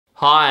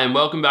Hi and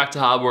welcome back to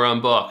Hardware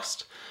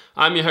Unboxed.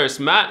 I'm your host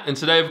Matt, and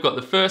today we've got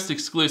the first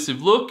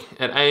exclusive look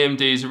at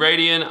AMD's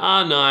Radeon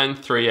R9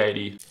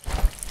 380.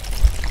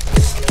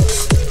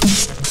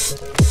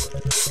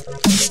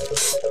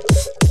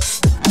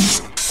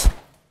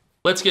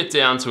 Let's get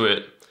down to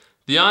it.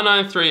 The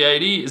R9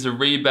 380 is a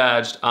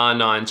rebadged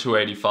R9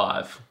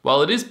 285.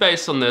 While it is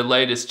based on their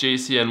latest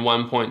GCN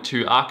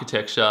 1.2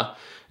 architecture,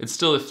 it's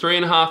still a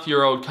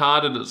 3.5-year-old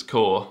card at its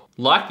core.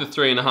 Like the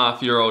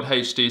 3.5-year-old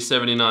HD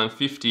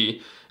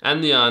 7950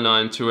 and the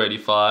R9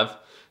 285,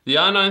 the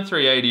R9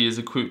 380 is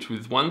equipped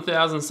with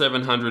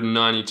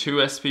 1,792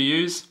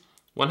 SPUs,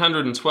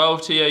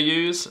 112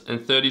 TAUs,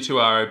 and 32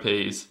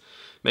 ROPs,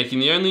 making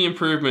the only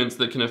improvements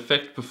that can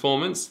affect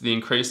performance the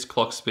increased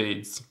clock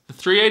speeds. The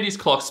 380's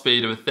clock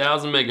speed of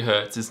 1000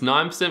 MHz is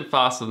 9%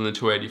 faster than the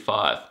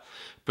 285,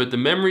 but the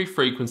memory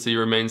frequency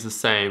remains the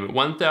same at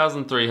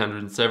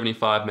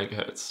 1375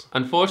 MHz.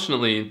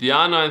 Unfortunately, the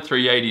R9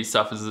 380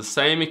 suffers the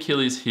same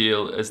Achilles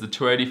heel as the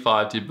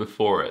 285 did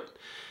before it,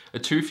 a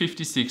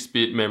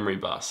 256-bit memory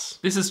bus.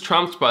 This is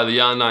trumped by the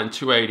R9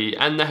 280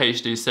 and the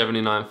HD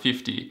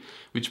 7950,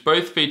 which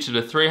both featured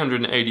a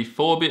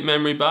 384-bit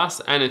memory bus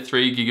and a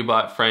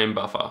 3GB frame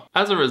buffer.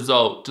 As a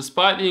result,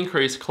 despite the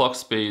increased clock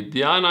speed,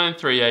 the R9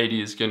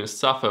 380 is going to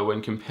suffer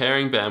when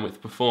comparing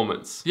bandwidth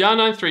performance. The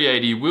R9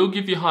 380 will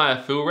give you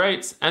higher fill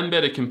rates and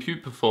better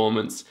compute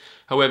performance.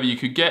 However, you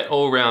could get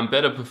all-round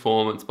better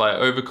performance by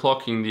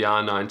overclocking the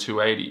R9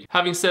 280.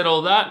 Having said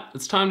all that,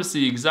 it's time to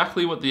see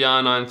exactly what the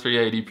R9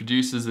 380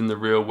 produces in the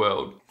real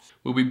world.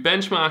 We'll be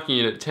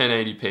benchmarking it at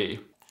 1080p.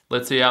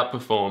 Let's see how it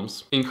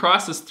performs. In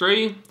Crysis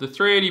 3, the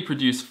 380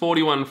 produced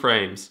 41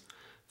 frames,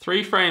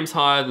 3 frames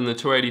higher than the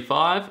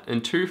 285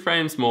 and 2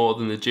 frames more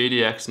than the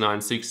GTX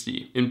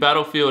 960. In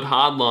Battlefield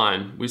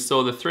Hardline, we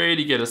saw the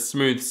 380 get a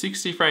smooth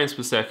 60 frames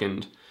per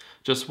second,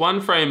 just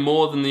 1 frame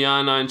more than the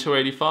R9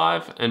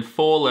 285 and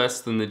 4 less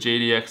than the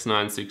GTX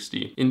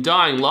 960. In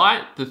Dying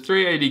Light, the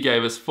 380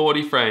 gave us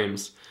 40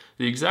 frames,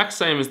 the exact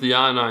same as the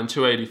R9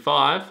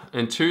 285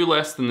 and 2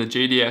 less than the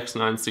GTX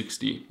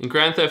 960. In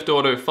Grand Theft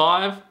Auto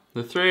 5,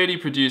 the 380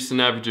 produced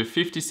an average of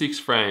 56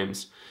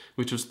 frames,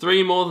 which was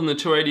 3 more than the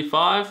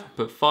 285,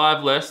 but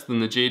 5 less than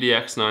the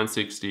GTX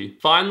 960.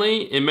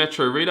 Finally, in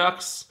Metro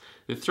Redux,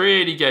 the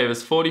 380 gave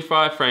us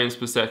 45 frames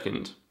per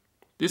second.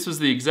 This was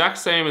the exact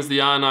same as the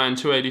R9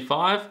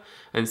 285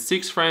 and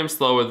 6 frames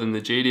slower than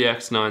the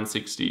GTX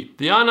 960.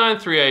 The R9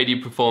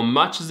 380 performed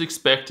much as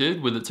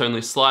expected with its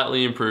only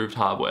slightly improved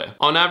hardware.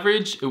 On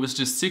average, it was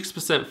just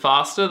 6%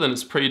 faster than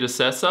its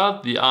predecessor,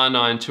 the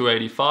R9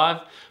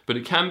 285, but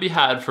it can be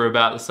had for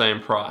about the same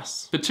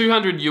price. For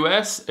 $200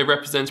 US, it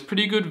represents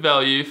pretty good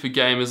value for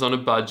gamers on a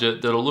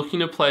budget that are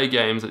looking to play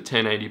games at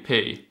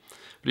 1080p.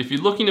 But if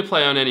you're looking to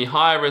play on any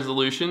higher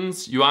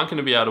resolutions, you aren't going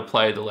to be able to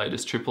play the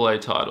latest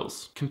AAA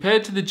titles.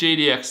 Compared to the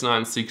GTX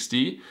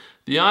 960,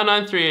 the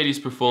R9 380's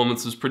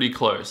performance was pretty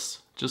close,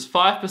 just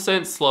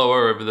 5%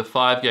 slower over the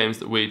 5 games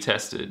that we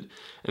tested,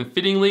 and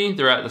fittingly,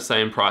 they're at the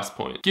same price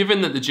point.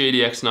 Given that the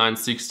GTX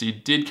 960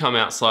 did come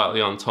out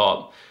slightly on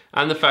top,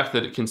 and the fact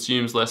that it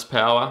consumes less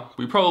power,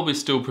 we probably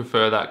still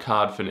prefer that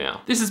card for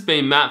now. This has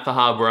been Matt for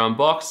Hardware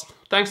Unboxed.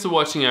 Thanks for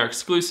watching our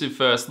exclusive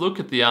first look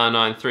at the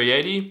R9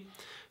 380.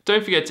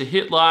 Don't forget to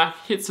hit like,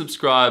 hit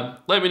subscribe,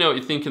 let me know what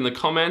you think in the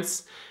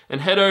comments, and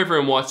head over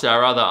and watch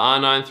our other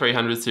R9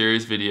 300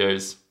 series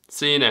videos.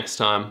 See you next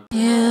time.